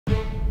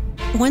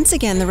Once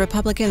again, the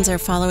Republicans are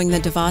following the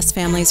DeVos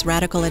family's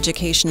radical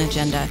education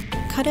agenda.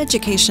 Cut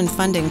education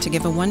funding to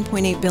give a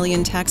 $1.8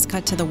 billion tax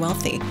cut to the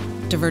wealthy,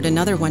 divert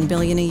another $1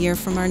 billion a year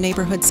from our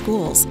neighborhood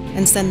schools,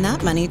 and send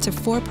that money to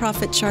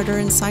for-profit charter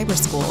and cyber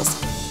schools.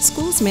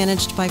 Schools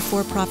managed by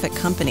for-profit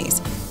companies,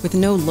 with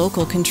no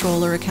local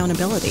control or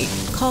accountability.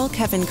 Call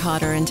Kevin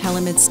Cotter and tell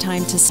him it's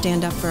time to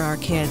stand up for our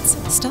kids.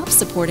 Stop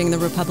supporting the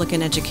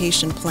Republican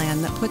education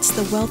plan that puts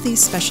the wealthy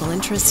special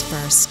interests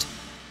first.